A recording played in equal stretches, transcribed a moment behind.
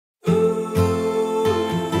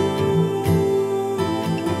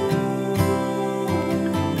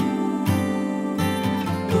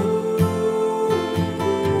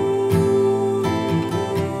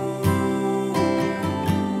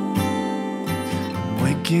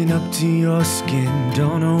Waking up to your skin,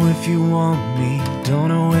 don't know if you want me, don't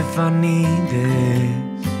know if I need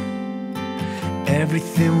this.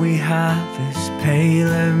 Everything we have is pale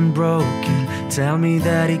and broken, tell me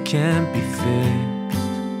that it can't be fixed.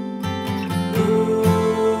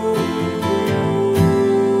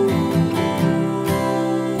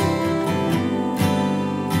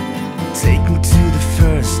 Take me to the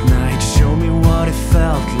first night, show me what it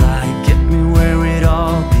felt like, get me where it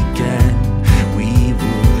all began. We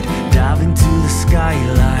would dive into the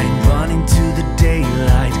skyline, run into the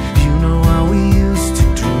daylight. You know how we used to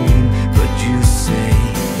dream, but you say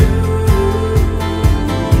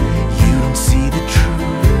you don't see the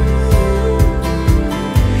truth.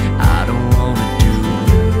 I don't wanna do.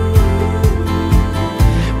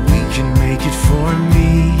 We can make it for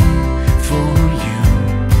me, for you.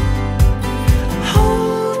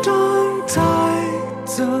 Hold on tight,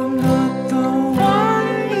 I'm not the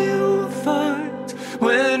one you fight.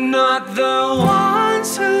 We're not the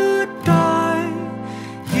ones who die.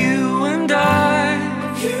 You and I,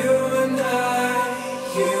 you and I,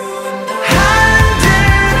 you and I. Hand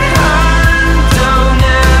in hand, don't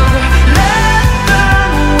ever let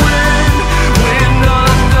them win. We're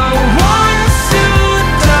not the ones who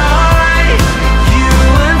die. You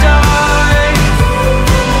and I.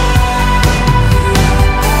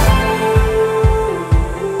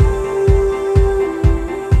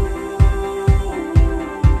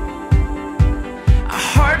 I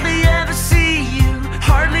hardly ever see you,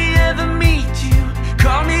 hardly ever meet you.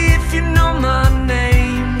 Call me if you know my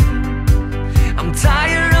name. I'm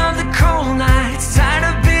tired of the cold nights, tired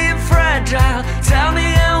of being fragile. Tell me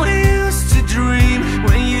how we used to dream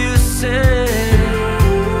when you said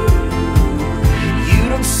you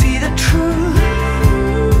don't see the truth,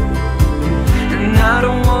 and I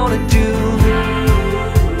don't wanna do.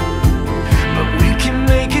 But we can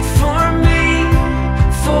make it for me,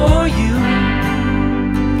 for you.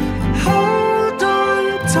 Hold on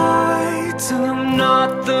tight, I'm not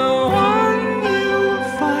the one you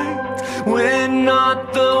fight. We're not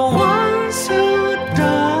the ones who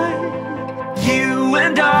die. You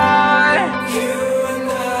and I.